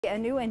A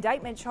new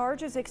indictment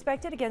charge is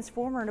expected against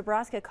former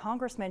Nebraska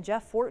Congressman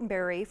Jeff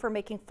Fortenberry for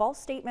making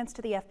false statements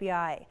to the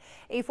FBI.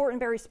 A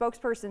Fortenberry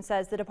spokesperson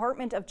says the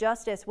Department of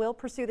Justice will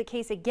pursue the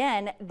case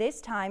again,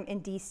 this time in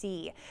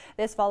D.C.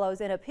 This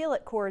follows an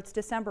appellate court's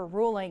December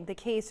ruling the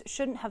case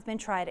shouldn't have been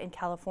tried in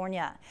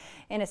California.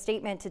 In a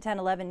statement to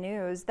 1011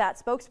 News, that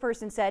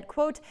spokesperson said,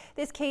 quote,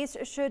 This case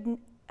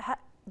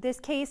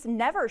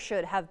never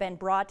should have been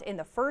brought in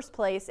the first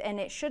place, and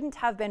it shouldn't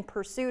have been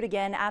pursued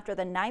again after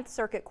the Ninth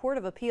Circuit Court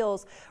of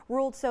Appeals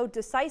ruled so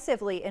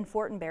decisively in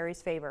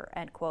Fortenberry's favor,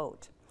 end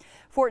quote.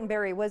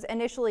 Fortenberry was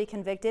initially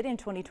convicted in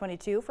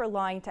 2022 for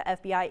lying to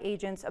FBI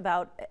agents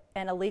about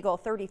an illegal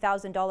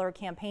 $30,000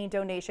 campaign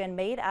donation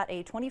made at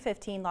a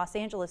 2015 Los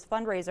Angeles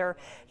fundraiser.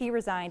 He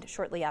resigned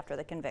shortly after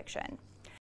the conviction.